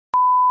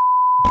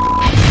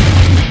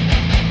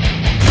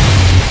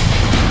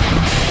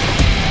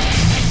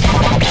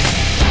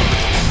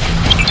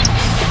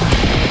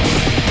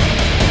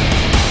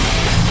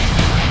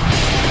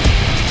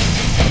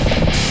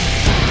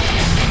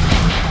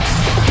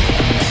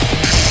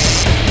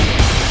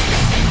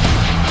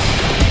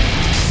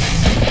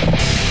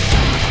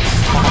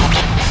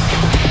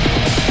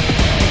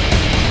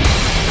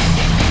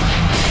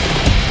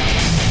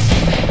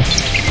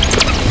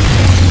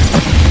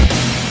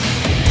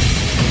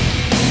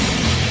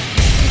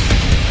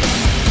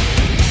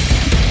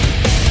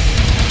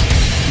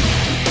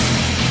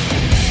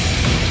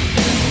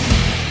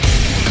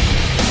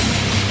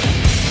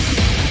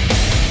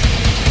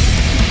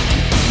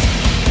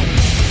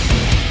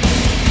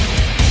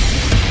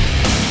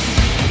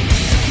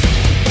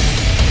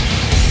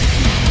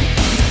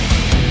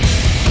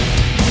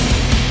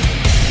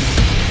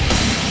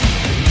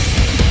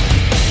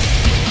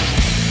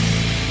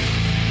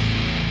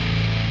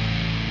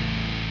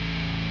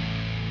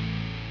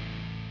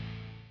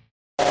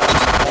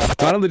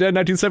Dawn of the Dead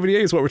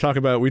 1978 is what we're talking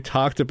about. We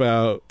talked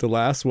about the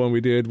last one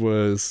we did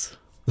was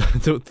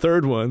the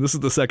third one. This is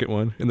the second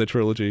one in the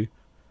trilogy.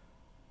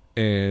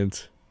 And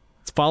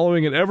it's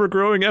following an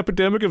ever-growing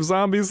epidemic of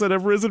zombies that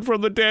have risen from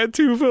the dead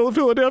to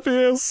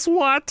Philadelphia.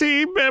 SWAT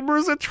team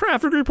members, a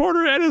traffic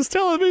reporter, and his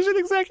television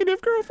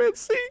executive girlfriend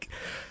seek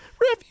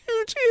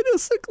refuge in a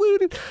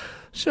secluded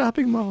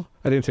shopping mall.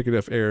 I didn't take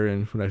enough air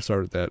in when I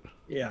started that.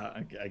 Yeah,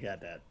 I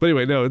got that. But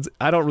anyway, no,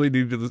 I don't really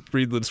need to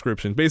read the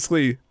description.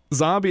 Basically,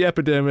 zombie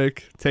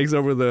epidemic takes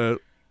over the...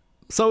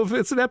 So if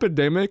it's an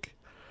epidemic,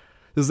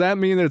 does that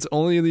mean that it's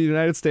only in the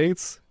United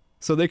States?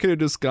 So they could have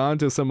just gone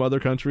to some other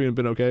country and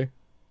been okay?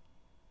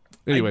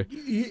 Anyway.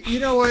 You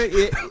know what?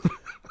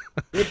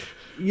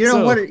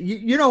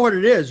 You know what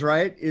it is,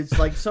 right? It's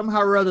like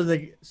somehow or other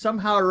the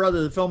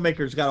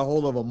filmmakers got a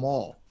hold of them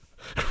all.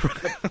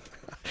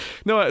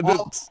 No,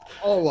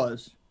 all it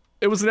was.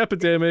 It was an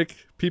epidemic.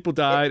 People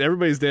died.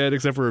 Everybody's dead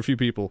except for a few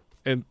people.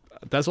 And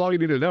that's all you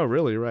need to know,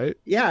 really, right?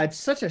 Yeah, it's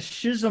such a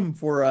schism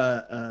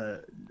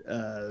for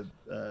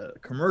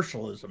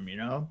commercialism, you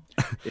know?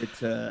 It's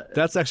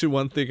that's actually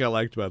one thing I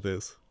liked about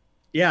this.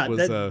 Yeah,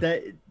 was,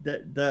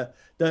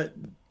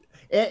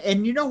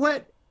 and you know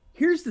what?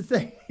 Here's the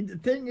thing. The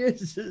thing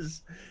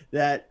is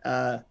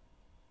that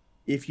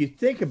if you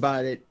think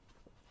about it,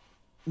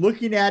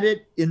 looking at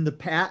it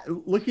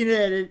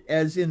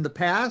as in the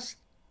past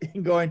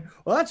and going,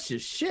 well, that's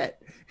just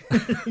shit.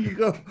 You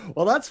go,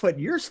 well, that's what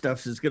your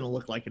stuff is going to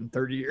look like in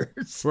 30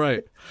 years.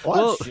 Right.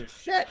 Well, that's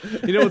just shit.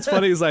 You know what's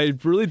funny is I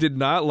really did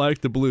not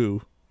like the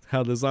blue,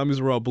 how the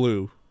zombies were all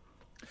blue.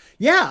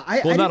 Yeah.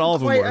 Not all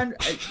of them were.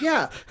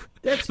 Yeah.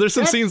 There's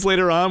some scenes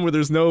later on where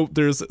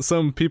there's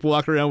some people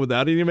walking around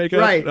without any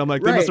makeup. Right. I'm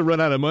like, they must have run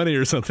out of money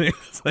or something.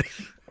 It's like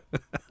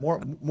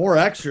more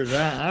extras.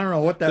 I don't know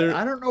what that.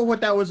 I don't know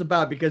what that was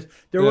about because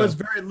there was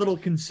very little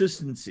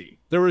consistency.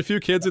 There were a few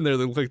kids in there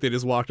that looked like they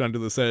just walked onto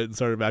the set and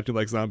started acting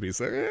like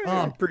zombies.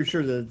 I'm pretty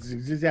sure that's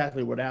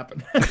exactly what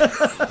happened.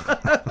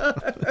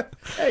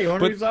 Hey, you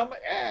want to do something?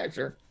 Yeah,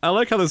 sure. I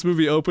like how this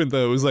movie opened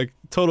though. It was like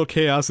total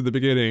chaos in the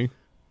beginning,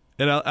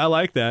 and I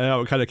like that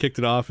how it kind of kicked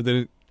it off, and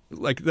then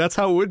that's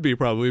how it would be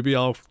probably. It'd be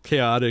all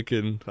chaotic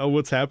and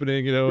what's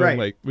happening, you know? Right. And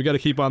like we got to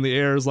keep on the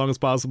air as long as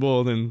possible,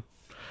 and then.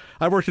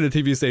 I worked at a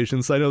TV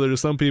station, so I know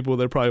there's some people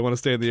that probably want to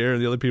stay in the air, and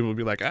the other people would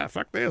be like,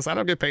 fuck this. I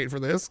don't get paid for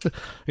this.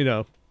 You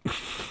know,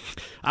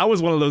 I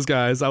was one of those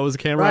guys. I was a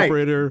camera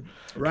operator,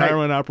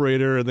 cameraman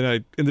operator, and then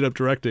I ended up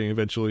directing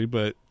eventually,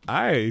 but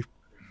I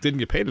didn't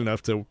get paid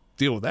enough to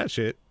deal with that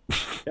shit.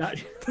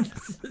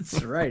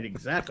 That's right,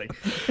 exactly.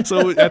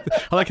 So I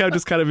like how it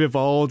just kind of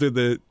evolved, and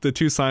the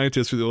two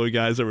scientists were the only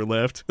guys that were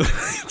left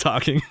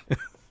talking.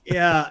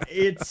 Yeah,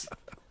 it's...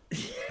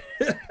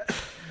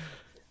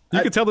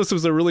 You could tell this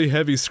was a really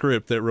heavy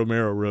script that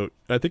Romero wrote.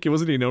 I think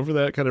wasn't he known for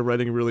that, kind of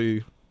writing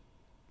really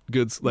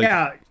good.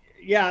 Like,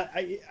 yeah,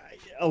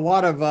 a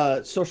lot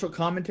of social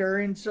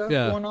commentary and stuff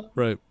going on.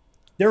 Right.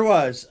 There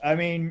was. I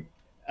mean,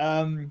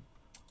 the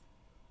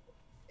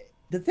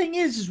thing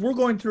is we're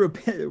going through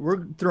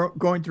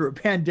a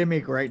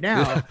pandemic right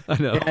now.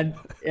 I know.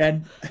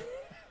 And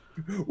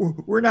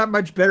we're not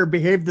much better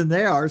behaved than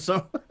they are.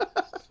 So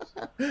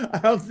I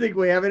don't think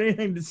we have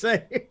anything to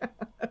say.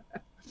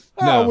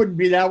 No. It wouldn't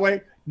be that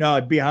way. No,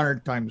 it'd be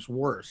 100 times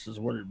worse is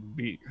what it would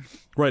be.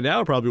 Right now,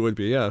 it probably would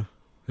be, yeah.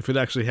 If it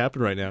actually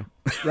happened right now.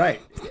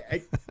 Right.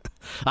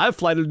 I've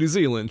flied to New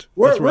Zealand.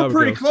 We're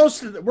pretty close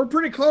to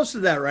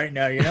that right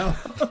now, you know?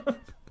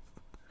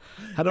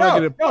 How do I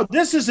get No,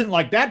 this isn't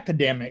like that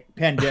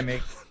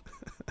pandemic.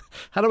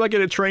 How do I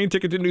get a train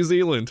ticket to New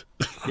Zealand?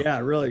 Yeah,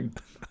 really.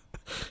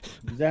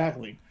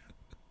 Exactly.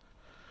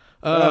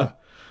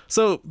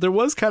 So there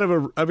was kind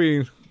of I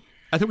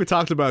think we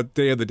talked about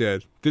Day of the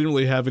Dead. Didn't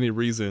really have any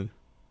reason.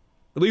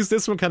 At least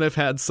this one kind of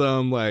had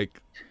some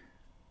like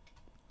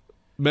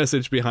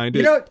message behind it.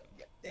 You know,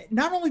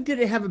 not only did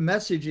it have a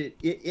message,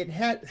 it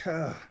had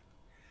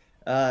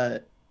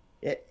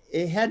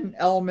it had an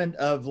element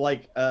of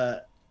like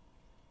what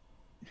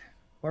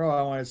do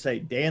I want to say?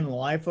 Day in the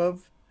life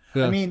of.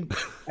 Yeah. I mean,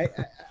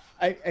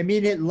 I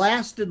mean, it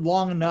lasted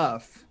long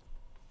enough,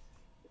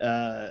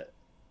 you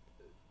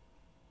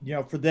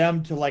know, for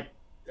them to like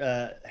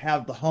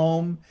have the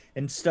home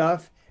and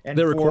stuff. And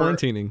they were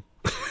quarantining.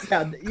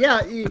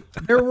 Yeah.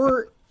 There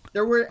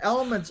were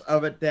elements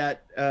of it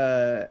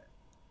that,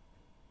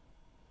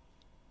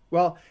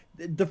 well,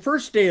 the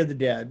first Day of the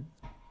Dead.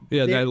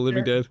 Yeah, Night of the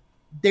Living Dead.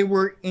 They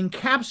were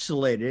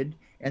encapsulated,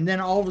 and then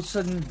all of a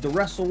sudden, the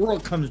rest of the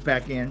world comes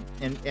back in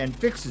and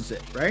fixes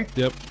it, right?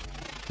 Yep.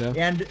 Yeah.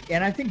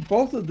 And I think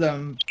both of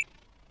the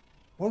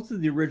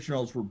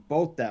originals were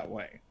both that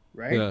way,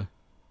 right?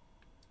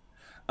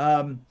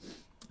 Yeah.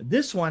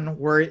 This one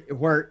where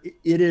it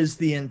is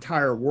the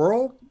entire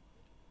world,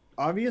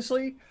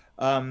 obviously.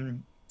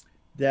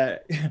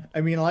 That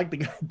I mean, like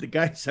the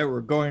guys that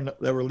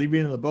were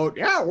leaving in the boat.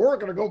 Yeah, we're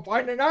gonna go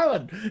find an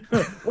island.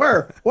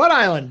 Where? What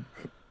island?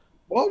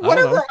 Well,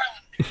 whatever island.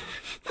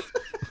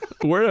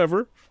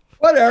 Wherever.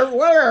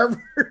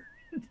 Whatever.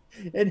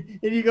 And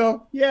you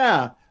go,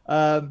 yeah.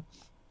 You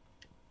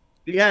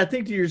gotta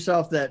think to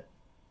yourself that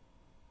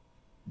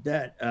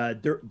that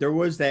there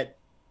was that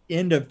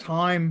end of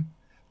time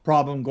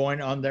problem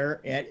going on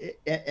there,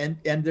 and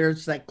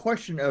there's that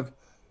question of,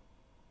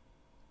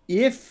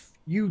 if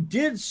you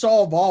did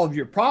solve all of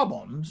your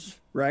problems,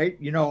 right?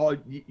 You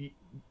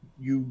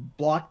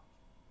block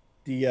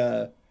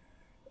the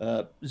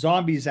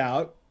zombies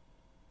out,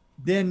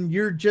 then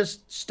you're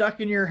just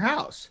stuck in your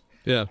house.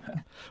 Yeah.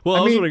 Well,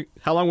 I was wondering,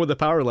 how long would the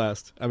power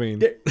last? I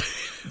mean,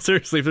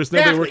 seriously, if there's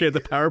nobody working at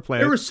the power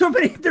plant. There were so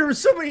many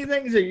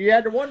things that you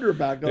had to wonder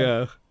about.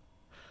 Yeah.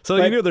 So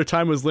you knew their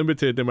time was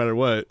limited no matter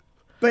what.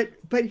 But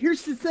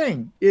here's the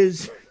thing: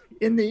 is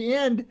in the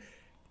end,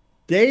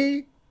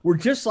 they were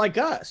just like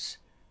us.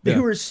 They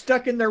were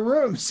stuck in their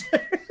rooms.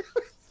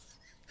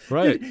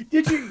 Right.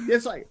 Did you?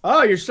 It's like,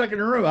 oh, you're stuck in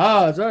a room.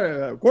 Oh,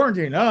 it's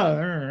quarantine.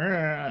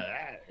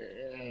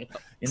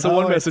 So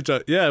one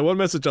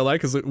message I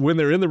like is that when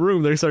they're in the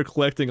room, they start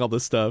collecting all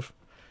this stuff,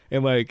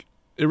 and like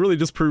it really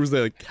just proves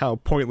that like, how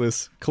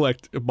pointless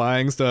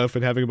buying stuff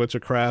and having a bunch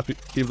of crap,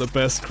 even the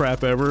best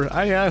crap ever.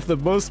 I have the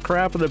most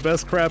crap and the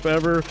best crap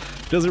ever.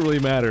 Doesn't really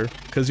matter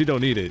because you don't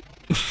need it.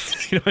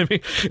 You know what I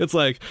mean? It's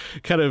like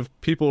kind of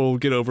people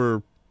get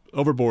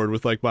overboard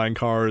with like buying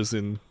cars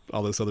and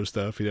all this other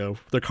stuff. You know,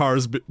 their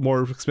car's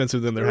more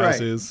expensive than their house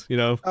is. You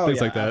know, things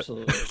like that.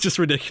 It's just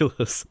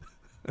ridiculous.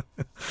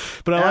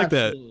 But I like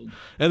that.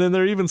 And then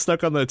they're even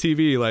stuck on the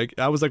TV. Like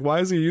I was like, why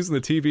is he using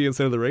the TV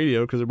instead of the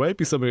radio? Because there might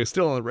be somebody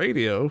still on the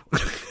radio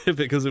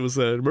because it was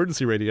an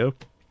emergency radio.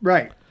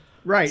 Right.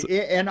 So,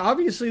 and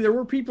obviously there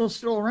were people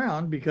still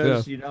around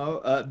because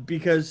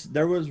because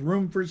there was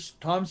room for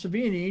Tom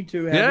Savini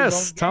to have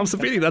his own Tom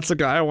Savini. That's the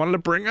guy I wanted to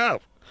bring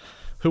up,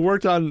 who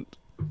worked on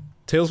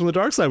Tales from the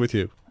Dark Side with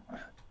you.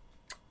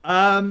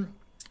 Tom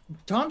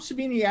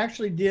Savini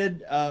actually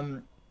did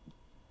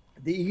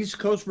the East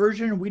Coast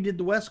version, and we did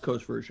the West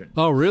Coast version.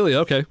 Oh, really?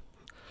 Okay.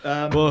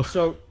 Well,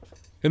 so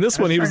in this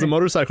one, he was the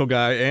motorcycle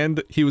guy,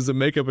 and he was the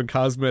makeup and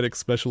cosmetic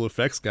special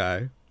effects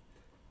guy.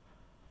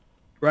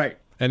 Right.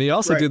 And he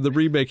also did the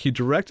remake. He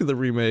directed the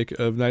remake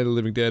of Night of the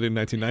Living Dead in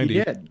 1990.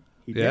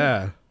 He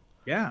did.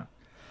 Yeah.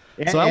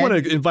 So I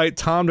want to invite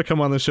Tom to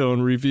come on the show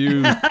and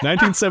review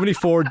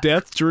 1974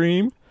 Death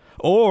Dream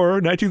or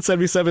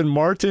 1977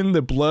 Martin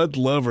the Blood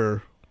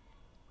Lover.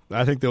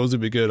 I think those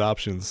would be good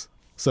options.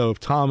 So,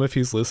 Tom, if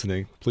he's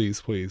listening,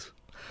 please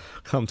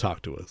come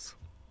talk to us.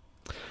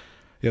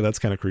 Yeah, that's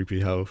kind of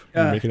creepy how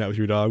you're making out with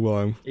your dog while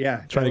I'm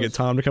trying to get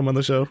Tom to come on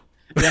the show.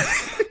 Yeah.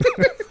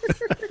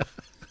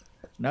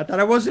 Not that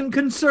I wasn't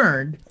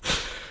concerned.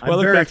 Well, I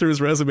look back through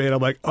his resume and I'm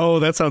like, oh,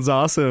 that sounds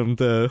awesome.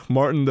 The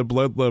Martin the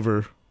Blood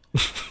Lover.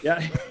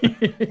 Yeah.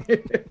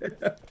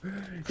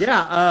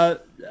 Yeah.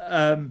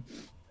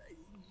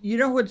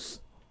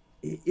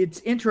 It's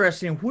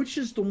interesting. Which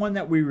is the one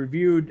that we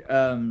reviewed?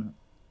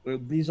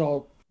 These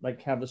all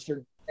like have a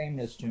certain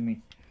sameness to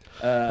me.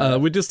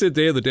 We just did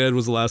Day of the Dead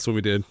was the last one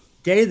we did.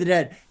 Day of the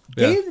Dead.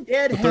 Day of the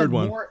Dead the had third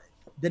one. more.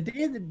 The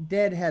Day of the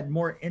Dead had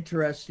more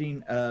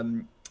interesting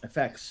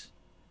effects.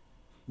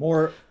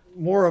 More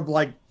of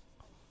like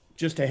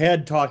just a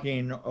head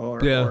talking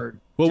or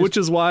which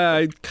is why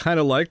I kind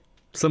of like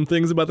some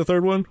things about the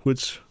third one,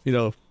 which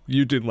you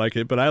didn't like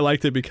it, but I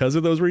liked it because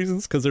of those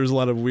reasons. Because there's a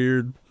lot of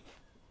weird.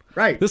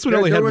 Right. This one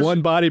only had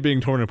one body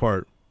being torn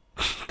apart.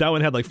 That one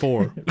had like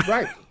 4.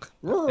 Right.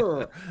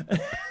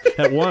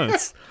 At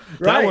once.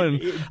 That one,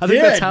 I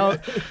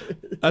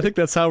think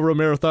that's how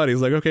Romero thought.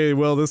 He's like, okay,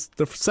 well,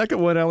 the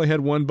second one only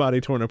had one body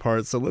torn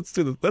apart, so let's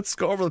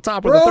go over the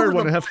top of the third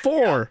one and have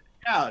 4.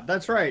 Yeah,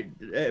 that's right.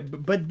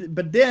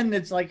 But then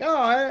it's like,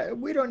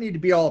 we don't need to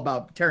be all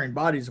about tearing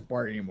bodies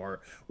apart anymore.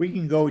 We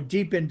can go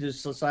deep into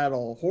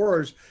societal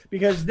horrors,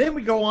 because then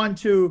we go on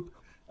to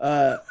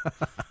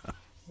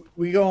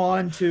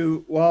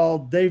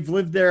well, they've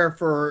lived there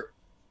for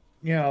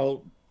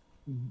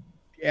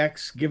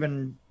X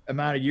given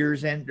amount of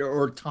years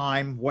or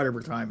time, whatever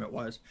time it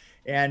was,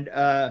 and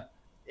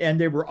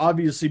they were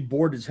obviously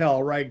bored as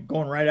hell, right,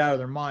 going right out of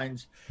their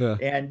minds. Yeah.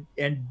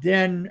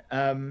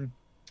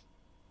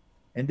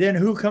 And then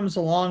who comes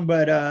along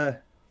but Tom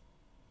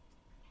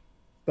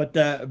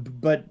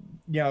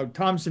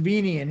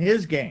Savini and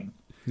his gang,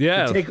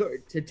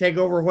 to take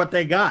over what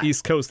they got.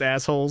 East Coast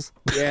assholes.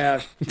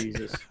 Yeah,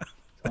 Jesus.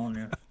 Telling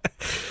you.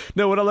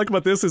 No, what I like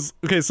about this is,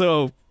 okay,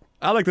 so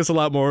I like this a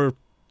lot more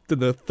than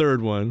the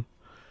third one.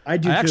 I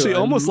do. I actually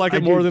almost like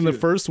it more than the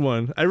first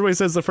one. Everybody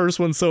says the first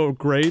one's so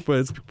great, but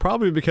it's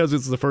probably because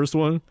it's the first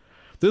one.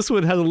 This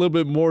one has a little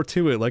bit more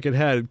to it. Like, it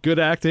had good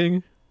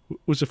acting,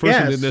 which the first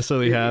one didn't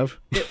necessarily have.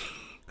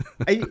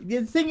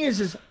 The thing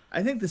is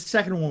I think the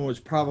second one was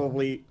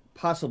possibly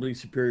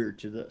superior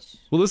to this.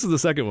 Well, this is the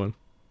second one.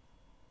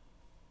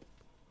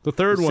 The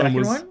third one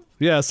was.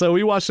 Yeah, so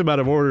we watched them out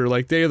of order.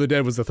 Like, Day of the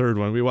Dead was the third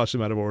one. We watched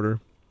them out of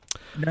order.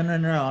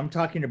 No. I'm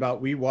talking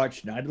about, we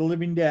watched Night of the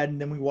Living Dead, and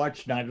then we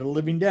watched Night of the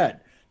Living Dead.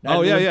 That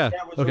was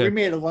a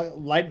remake of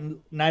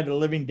Night of the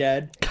Living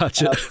Dead.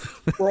 Gotcha.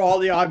 For all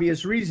the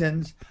obvious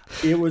reasons,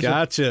 it was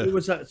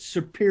a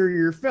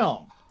superior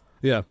film.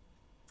 Yeah.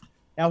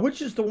 Now,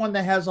 which is the one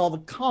that has all the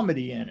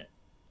comedy in it?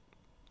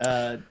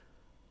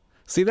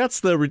 See,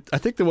 that's I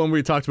think the one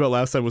we talked about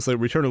last time was like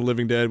Return of the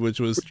Living Dead, which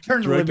was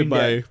directed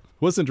by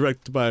wasn't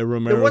directed by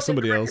Romero, it wasn't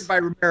somebody directed else. by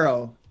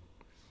Romero,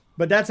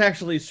 but that's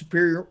actually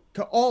superior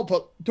to all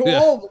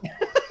all.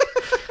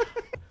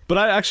 But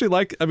I actually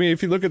like. I mean,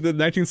 if you look at the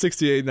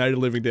 1968 Night of the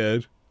Living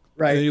Dead,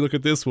 Right. and then you look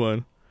at this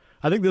one,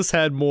 I think this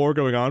had more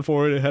going on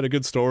for it. It had a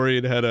good story.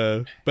 It had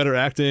a better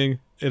acting.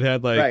 It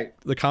had like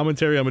the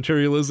commentary on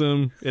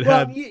materialism. It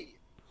had.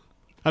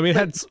 It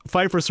had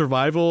fight for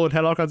survival. It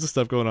had all kinds of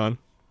stuff going on.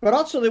 But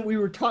also that we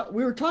were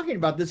talking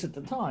about this at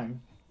the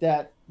time,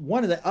 that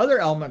one of the other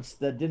elements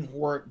that didn't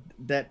work,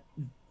 that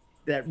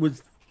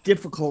was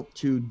difficult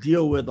to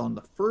deal with on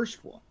the first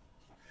one,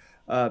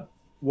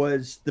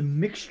 was the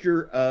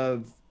mixture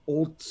of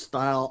old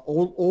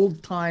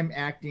time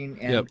acting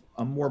and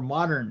a more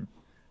modern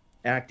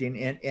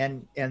acting,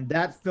 and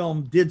that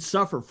film did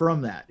suffer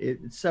from that.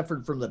 It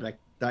suffered from the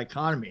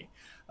dichotomy.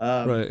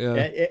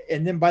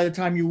 And then by the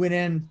time you went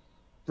in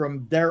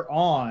from there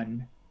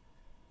on,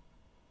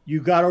 you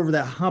got over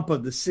that hump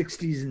of the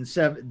 60s and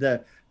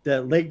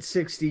the late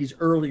 60s,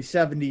 early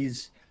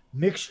 70s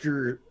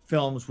mixture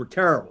films were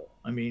terrible.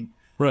 I mean,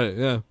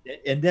 and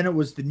then it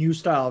was the new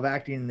style of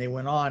acting, and they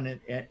went on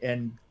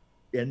and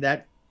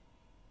that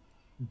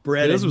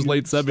bred. This was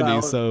late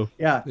 70s, so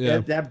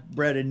that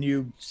bred a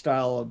new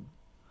style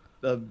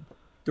of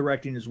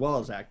directing as well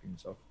as acting.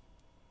 So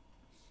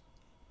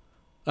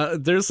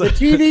there's the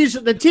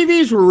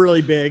TVs were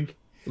really big.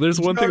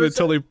 There's one thing that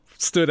totally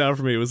stood out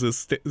for me was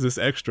this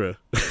extra.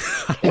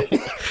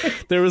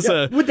 There was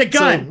with the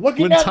gun,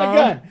 looking at the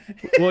gun.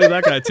 Well,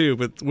 that guy too.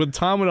 But when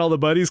Tom and all the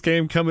buddies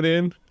came coming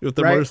in with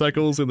the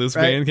motorcycles and this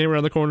van came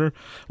around the corner,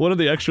 one of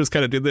the extras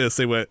kind of did this.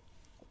 They went,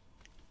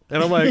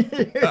 and I'm like,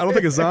 I don't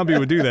think a zombie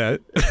would do that.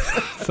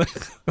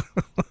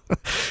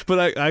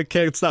 But I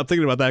can't stop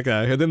thinking about that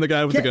guy. And then the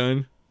guy with the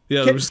gun.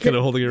 Yeah, they're just kind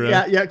of holding it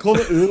around. Yeah.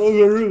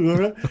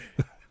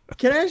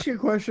 Can I ask you a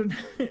question?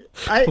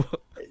 I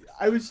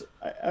was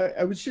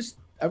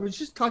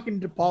just talking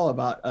to Paul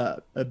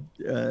about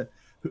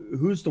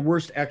who's the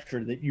worst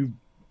extra that you've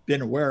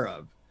been aware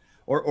of,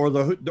 or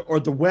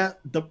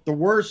the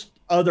worst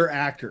other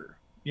actor,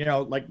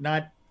 like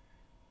not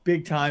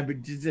big time,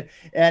 but just,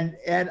 and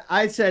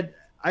I said,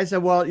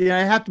 well,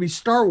 I have to be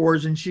Star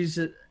Wars, and she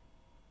says,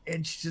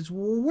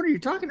 well, what are you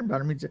talking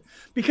about? I mean,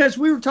 because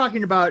we were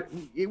talking about,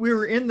 we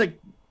were in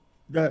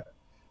the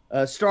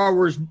Star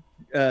Wars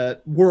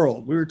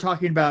world. We were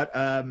talking about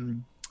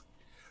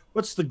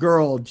what's the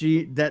girl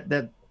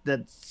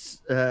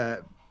that's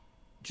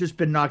just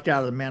been knocked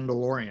out of the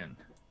Mandalorian.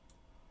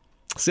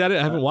 See, I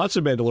haven't watched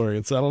the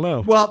Mandalorian, so I don't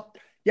know. Well,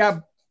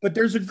 yeah, but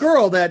there's a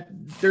girl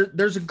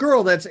there's a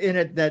girl that's in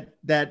it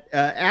that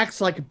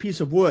acts like a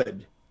piece of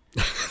wood,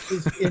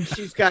 and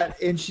she's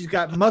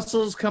got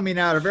muscles coming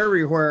out of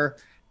everywhere,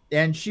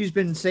 and she's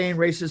been saying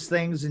racist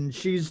things, and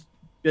she's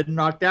been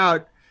knocked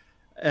out.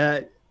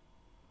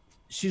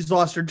 She's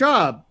lost her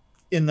job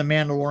in the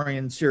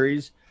Mandalorian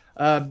series.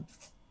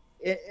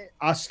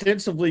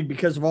 Ostensibly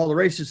because of all the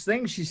racist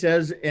things she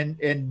says,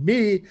 and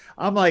me,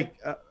 I'm like,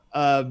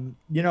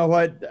 you know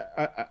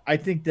what? I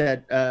think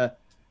that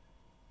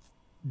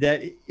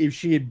if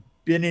she had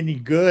been any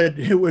good,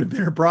 it would have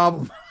been a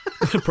problem.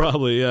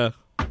 Probably, yeah.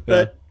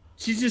 But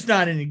she's just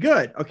not any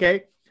good.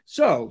 Okay,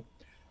 so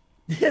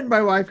then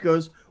my wife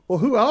goes, "Well,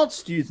 who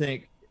else do you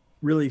think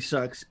really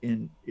sucks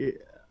in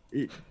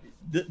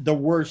the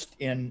worst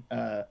in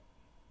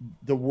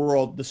the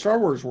world, the Star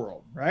Wars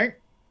world, right?"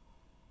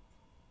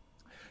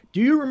 Do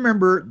you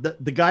remember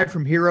the guy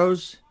from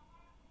Heroes?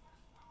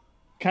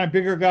 Kind of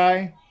bigger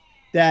guy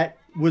that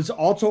was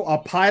also a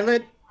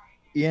pilot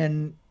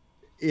in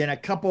a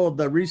couple of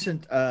the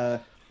recent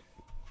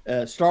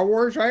Star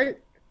Wars, right?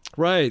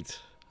 Right.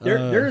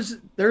 There's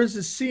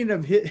a scene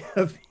of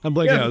I'm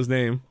blanking out his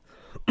name.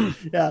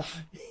 Yeah,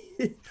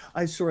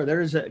 I swear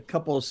there's a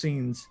couple of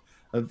scenes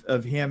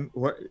of him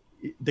where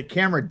the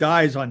camera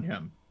dies on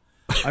him.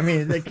 I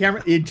mean, the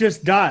camera, it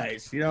just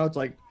dies. It's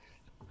like.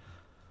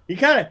 He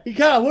kind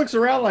of looks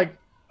around like,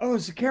 oh,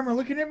 is the camera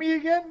looking at me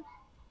again?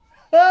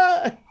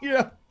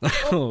 It's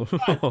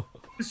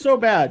so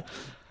bad.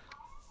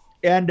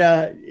 And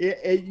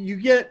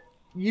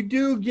you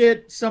do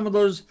get some of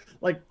those,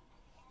 like,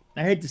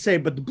 I hate to say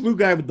it, but the blue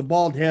guy with the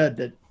bald head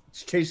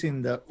that's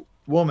chasing the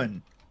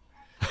woman,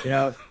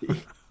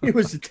 he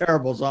was a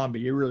terrible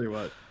zombie. He really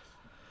was.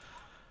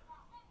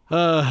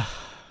 Well, I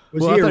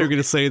thought you were going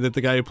to say that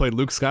the guy who played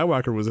Luke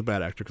Skywalker was a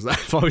bad actor, because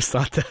I've always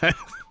thought that.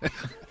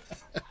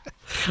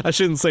 I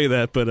shouldn't say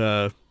that,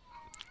 but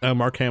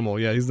Mark Hamill,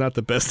 yeah, he's not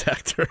the best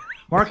actor.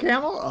 Mark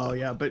Hamill? Oh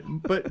yeah, but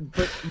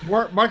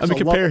Mark's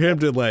compare him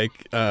to like.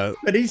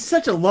 But he's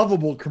such a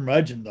lovable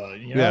curmudgeon, though.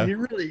 He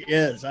really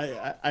is.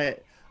 I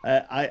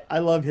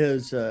love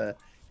his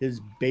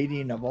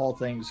baiting of all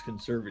things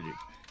conservative.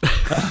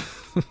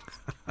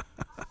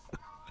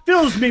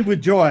 Fills me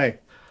with joy.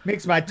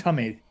 Makes my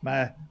tummy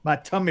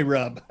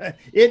rub.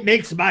 It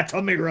makes my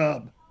tummy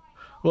rub.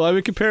 Well, I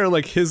mean, compare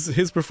like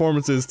his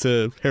performances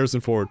to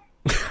Harrison Ford.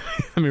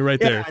 I mean,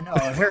 there. I know.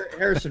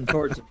 Harrison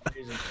Ford's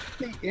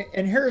amazing.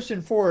 And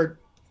Harrison Ford,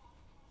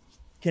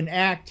 can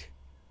act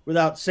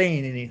without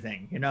saying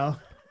anything, you know.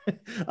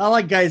 I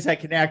like guys that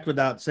can act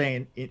without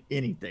saying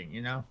anything,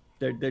 you know.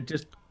 They're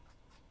just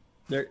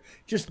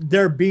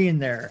they're being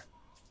there.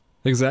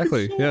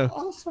 Exactly. So yeah.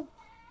 Awesome.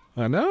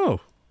 I know.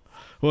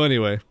 Well,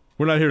 anyway,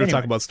 we're not here to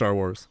talk about Star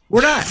Wars.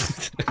 We're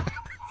not.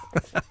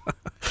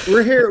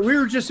 We're here. We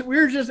were just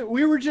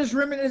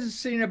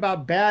reminiscing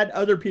about bad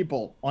other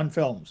people on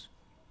films.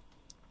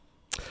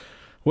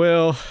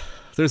 Well,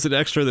 there's an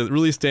extra that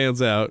really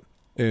stands out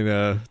in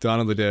Dawn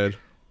of the Dead,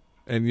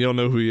 and you don't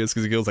know who he is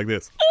because he goes like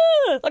this.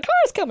 The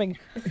car's coming.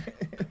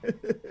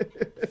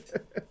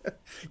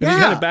 And he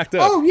kind of backed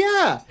up. Oh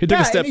yeah, he took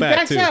a step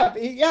back too.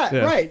 Yeah,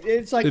 right.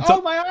 It's like,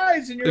 my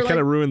eyes, and you're it like, kind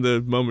of ruined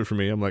the moment for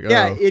me. I'm like,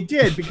 yeah, it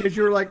did, because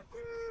you're like,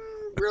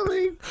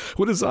 really?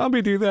 Would a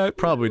zombie do that?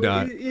 Probably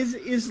not.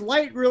 Is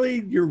light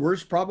really your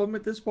worst problem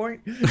at this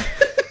point? Well,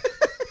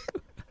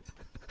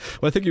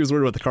 I think he was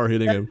worried about the car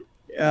hitting him.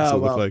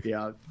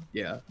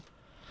 Yeah.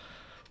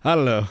 I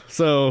don't know.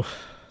 So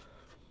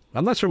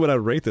I'm not sure what I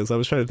would rate this. I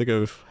was trying to think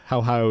of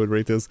how high I would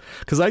rate this,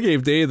 because I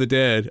gave Day of the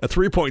Dead a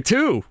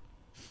 3.2.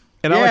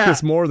 And I like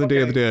this more than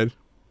Day of the Dead.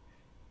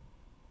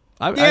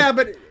 I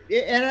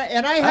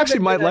actually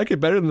might like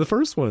it better than the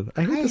first one.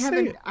 I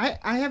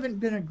haven't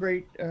been a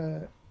great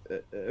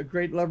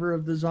lover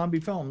of the zombie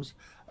films.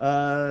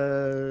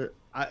 I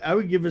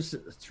would give us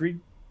three.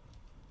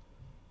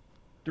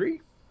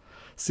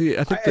 See,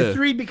 I think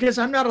 3, because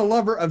I'm not a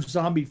lover of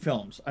zombie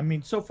films. I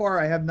mean, so far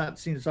I have not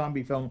seen a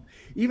zombie film.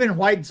 Even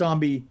White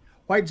Zombie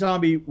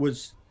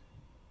was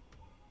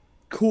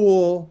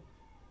cool,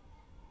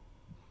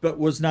 but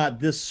was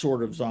not this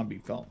sort of zombie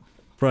film.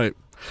 Right.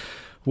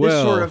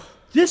 Well,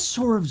 this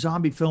sort of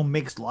zombie film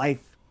makes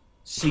life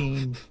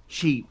seem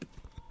cheap.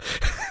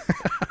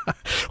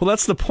 Well,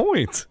 that's the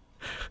point.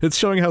 It's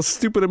showing how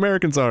stupid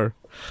Americans are.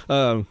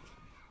 I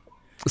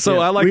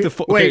like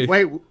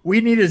wait.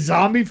 We need a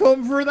zombie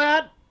film for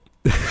that?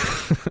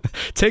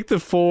 Take the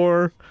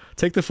four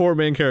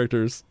main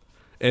characters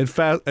and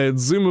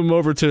zoom them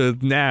over to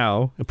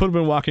now and put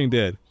them in Walking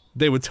Dead.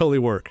 They would totally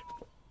work.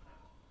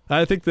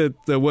 I think that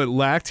what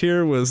lacked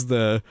here was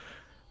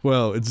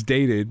it's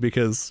dated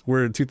because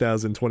we're in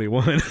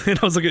 2021, and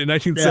I was looking at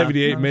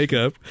 1978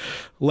 makeup,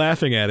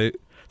 laughing at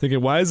it,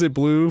 thinking, why is it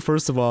blue?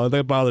 First of all,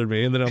 that bothered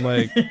me, and then I'm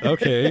like,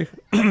 okay,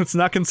 it's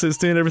not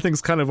consistent.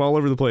 Everything's kind of all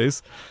over the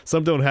place.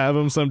 Some don't have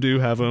them, some do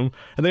have them,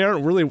 and they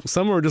aren't really.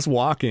 Some are just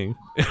walking,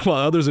 while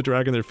others are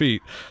dragging their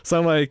feet. So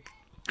I'm like,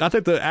 I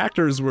think the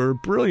actors were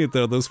brilliant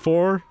though, those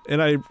 4,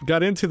 and I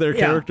got into their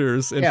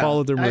characters and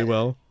followed them really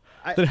well.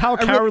 Then how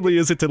cowardly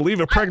is it to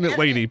leave a pregnant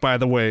lady, by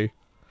the way?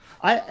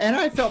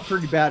 I felt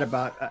pretty bad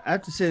about. I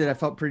have to say that I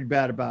felt pretty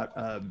bad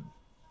about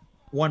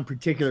one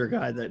particular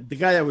guy, the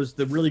guy that was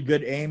the really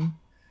good aim.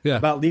 Yeah.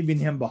 About leaving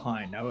him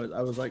behind. I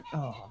was like,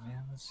 oh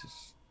man, that's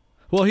just.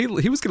 Well, he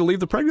was going to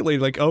leave the pregnant lady.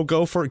 Like, oh,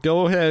 go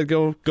ahead,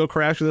 go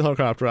crash with the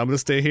helicopter. I'm going to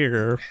stay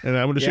here and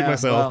I'm going to shoot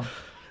myself. Well,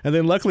 and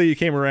then luckily he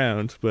came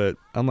around, but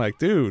I'm like,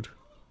 dude,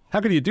 how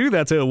could you do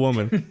that to a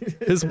woman?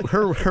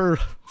 Her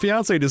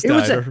fiance just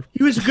died.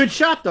 He was a good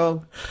shot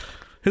though.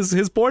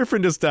 His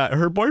boyfriend just died.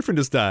 Her boyfriend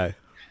just died.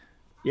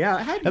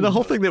 Yeah. And the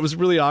whole thing that was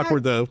really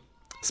awkward though,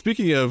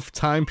 speaking of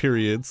time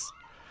periods,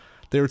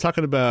 they were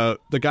talking about,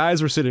 the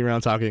guys were sitting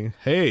around talking,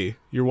 hey,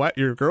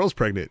 your girl's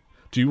pregnant.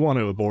 Do you want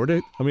to abort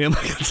it? I mean,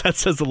 like, that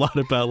says a lot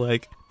about,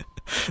 like,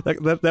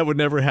 that would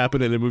never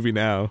happen in a movie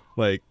now.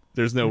 Like,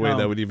 there's no way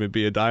that would even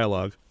be a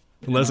dialogue.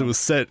 Unless it was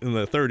set in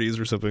the 30s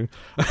or something.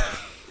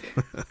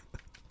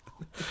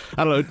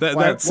 I don't know.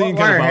 That scene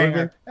kind of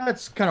bothered me.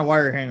 That's kind of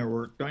wire hanger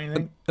work, don't you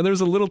think? And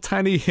there's a little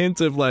tiny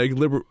hint of, like,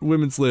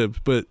 women's lib,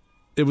 but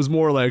it was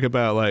more, like,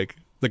 about, like,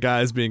 the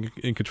guys being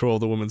in control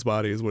of the woman's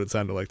body is what it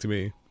sounded like to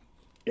me.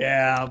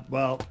 Yeah,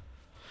 well,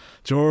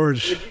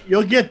 George,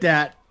 you'll get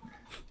that.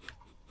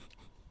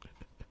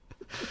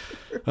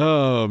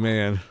 Oh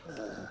man,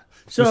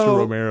 so, Mr.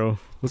 Romero,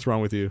 what's wrong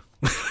with you?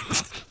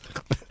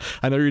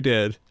 I know you're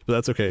dead, but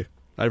that's okay.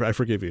 I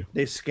forgive you.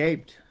 They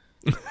escaped.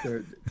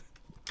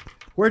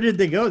 Where did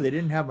they go? They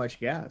didn't have much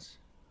gas.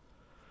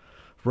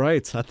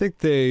 Right. I think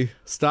they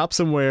stopped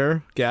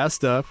somewhere,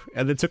 gassed up,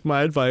 and then took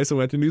my advice and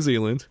went to New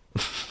Zealand,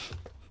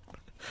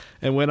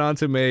 and went on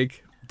to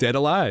make Dead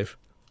Alive.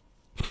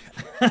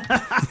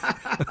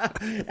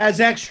 As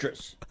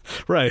extras,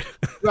 right?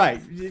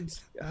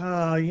 It's,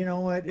 you know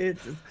what?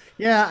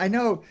 I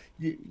know.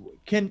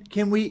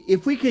 Can we,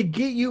 if we could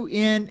get you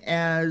in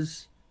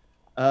as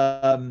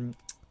an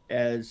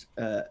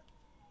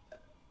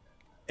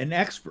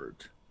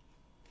expert,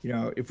 you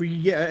know, if we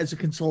could get as a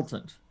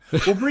consultant,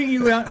 we'll bring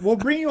you on. We'll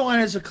bring you on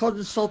as a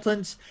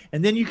consultant,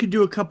 and then you could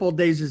do a couple of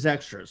days as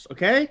extras.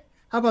 Okay?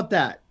 How about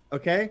that?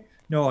 Okay?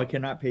 No, I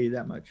cannot pay you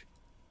that much.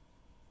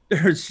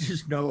 There's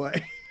just no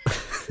way.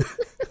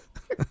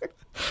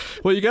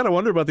 Well, you got to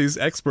wonder about these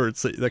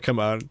experts that come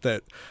out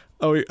that,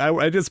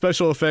 I did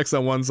special effects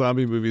on one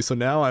zombie movie, so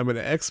now I'm an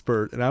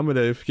expert, and I'm going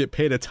to get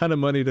paid a ton of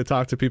money to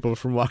talk to people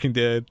from Walking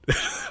Dead.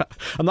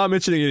 I'm not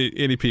mentioning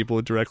any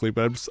people directly,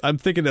 but I'm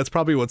thinking that's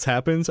probably what's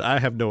happened. I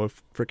have no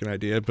freaking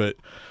idea, but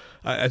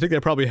I think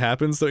that probably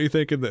happens, don't you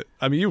think?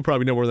 I mean, you would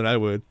probably know more than I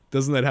would.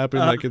 Doesn't that happen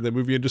like in the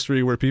movie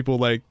industry where people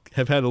like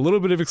have had a little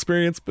bit of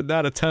experience but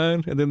not a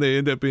ton, and then they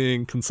end up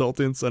being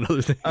consultants on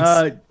other things?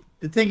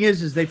 The thing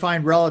is they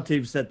find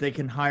relatives that they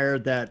can hire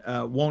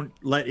that won't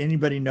let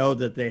anybody know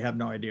that they have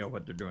no idea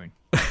what they're doing.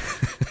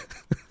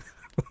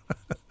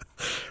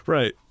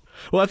 Right.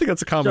 Well, I think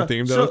that's a common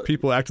theme, though.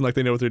 People acting like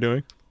they know what they're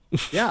doing.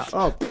 Yeah.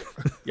 Oh,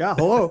 yeah.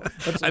 Hello.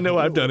 I know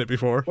I've done it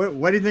before.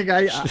 What do you think?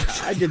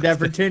 I did that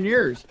for 10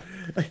 years.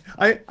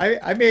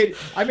 I made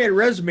a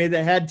resume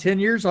that had 10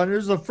 years on it. It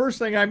was the first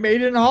thing I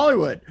made in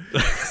Hollywood.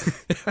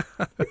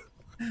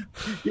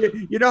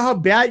 You know how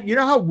bad, you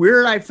know how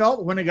weird I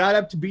felt when it got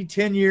up to be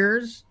 10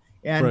 years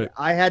and right.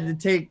 I had to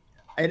take,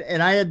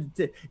 and I had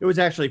to, it was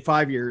actually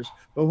 5 years,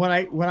 but when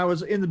I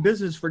was in the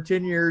business for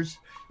 10 years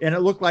and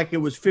it looked like it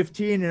was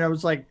 15, and I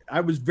was like,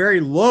 I was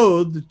very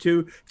loath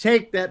to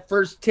take that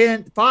first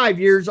 5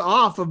 years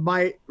off of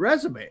my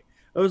resume.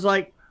 I was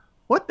like,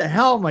 what the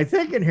hell am I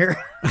thinking here?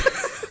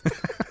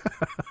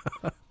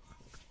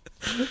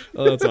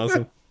 Oh, that's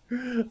awesome.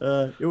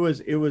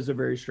 It was a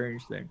very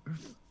strange thing.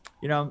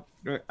 You know,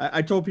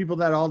 I told people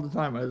that all the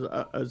time.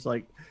 I was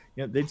like,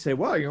 you know, they'd say,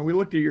 well, you know, we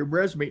looked at your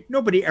resume.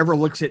 Nobody ever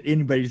looks at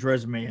anybody's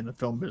resume in the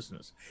film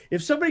business.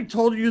 If somebody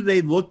told you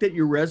they looked at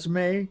your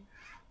resume,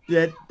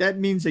 that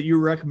means that you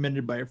were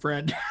recommended by a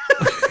friend.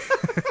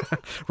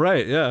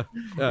 Right. Yeah.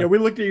 Yeah. We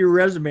looked at your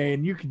resume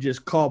and you could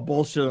just call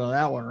bullshit on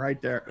that one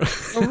right there.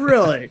 Oh,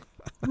 really?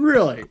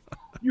 Really?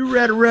 You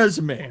read a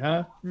resume,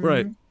 huh? Mm-hmm.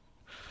 Right.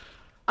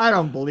 I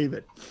don't believe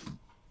it.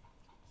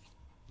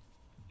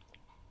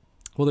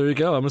 Well, there you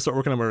go. I'm going to start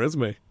working on my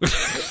resume.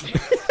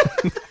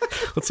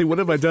 Let's see. What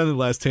have I done in the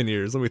last 10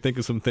 years? Let me think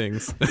of some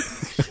things.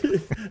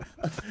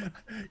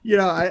 You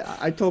know,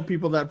 I told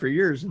people that for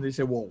years, and they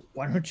said, well,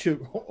 why don't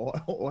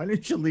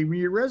you leave me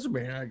your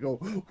resume? And I go,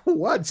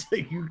 what? So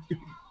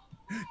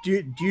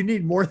do you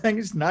need more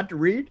things not to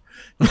read?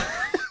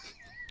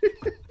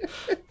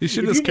 You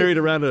should have just carried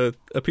around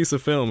a piece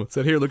of film.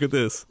 Said, here, look at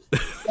this.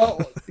 Oh,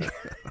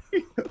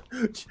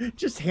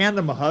 just hand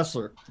them a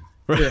Hustler.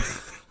 Right. Yeah.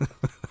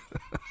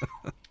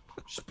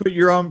 Just put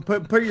your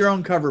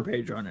own cover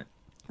page on it.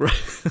 Right.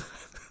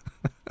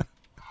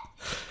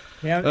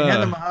 Hand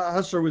them a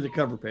Hustler with a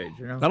cover page.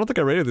 You know. I don't think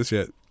I rated this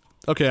yet.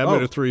 Okay, I'm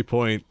at a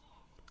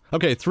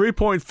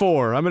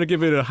 3.4. I'm going to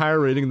give it a higher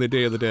rating than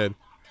Day of the Dead.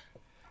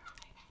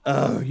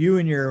 Oh, you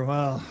and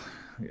your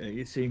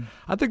you see.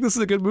 I think this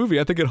is a good movie.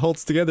 I think it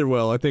holds together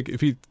well. I think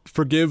if you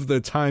forgive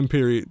the time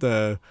period,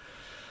 the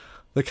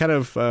kind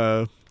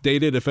of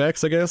dated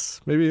effects, I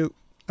guess. Maybe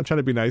I'm trying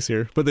to be nice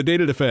here, but the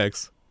dated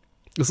effects,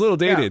 it's a little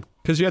dated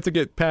because you have to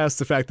get past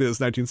the fact that it's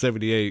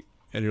 1978,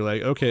 and you're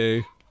like,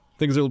 okay,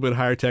 things are a little bit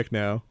higher tech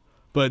now.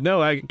 But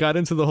no, I got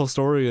into the whole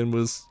story and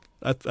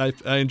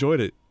I enjoyed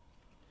it.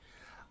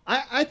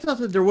 I thought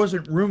that there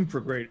wasn't room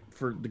for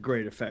the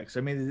great effects.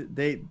 I mean,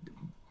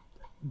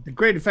 the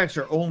great effects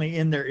are only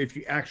in there if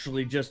you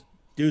actually just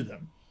do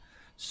them.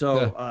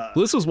 So well,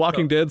 this was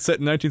Walking Dead set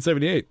in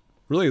 1978.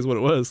 Really is what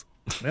it was.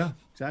 Yeah,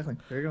 exactly.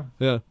 There you go.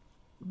 Yeah.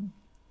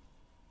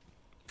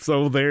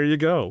 So there you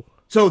go.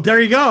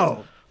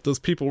 Those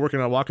people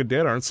working on Walking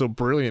Dead aren't so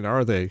brilliant,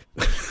 are they?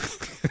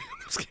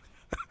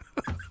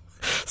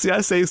 See,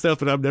 I say stuff,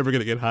 but I'm never going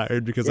to get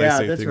hired because I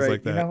say things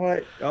like that. You know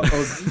what?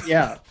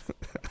 Yeah.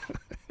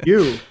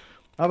 You.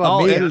 How about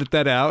I'll me? edit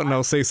that out, and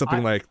I'll say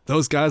something like,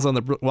 those guys on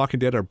the Walking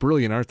Dead are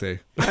brilliant, aren't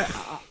they?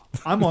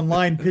 I'm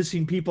online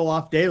pissing people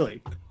off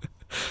daily.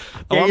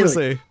 I'm going to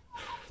say,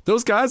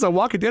 those guys on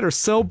Walking Dead are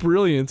so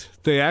brilliant,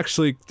 they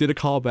actually did a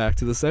callback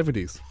to the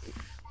 70s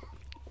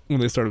when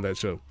they started that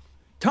show.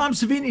 Tom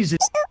Savini's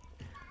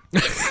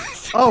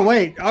Oh,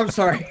 wait. I'm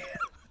sorry.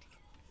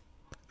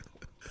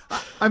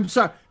 I'm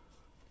sorry.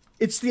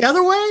 It's the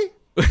other way?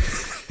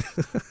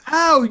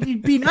 Oh,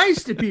 you'd be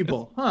nice to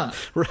people, huh?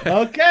 Right.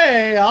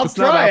 Okay, I'll it's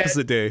try not it.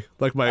 opposite day,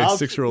 like my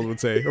 6-year-old would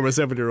say, or my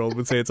 7-year-old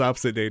would say, it's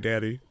opposite day,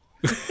 Daddy.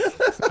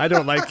 I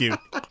don't like you.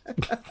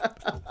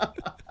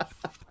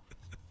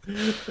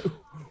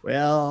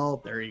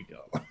 Well, there you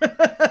go.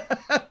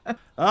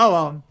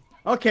 Oh,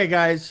 okay,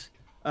 guys.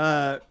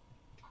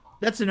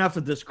 That's enough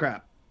of this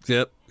crap.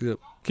 Yep.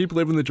 Keep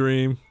living the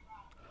dream.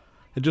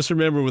 And just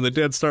remember, when the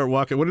dead start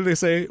walking, what did they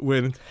say?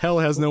 When hell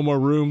has no more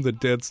room, the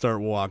dead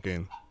start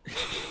walking.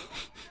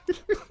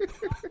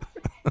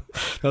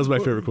 That was my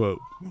favorite quote.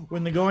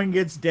 When the going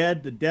gets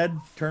dead, the dead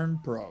turn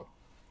pro.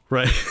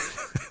 Right.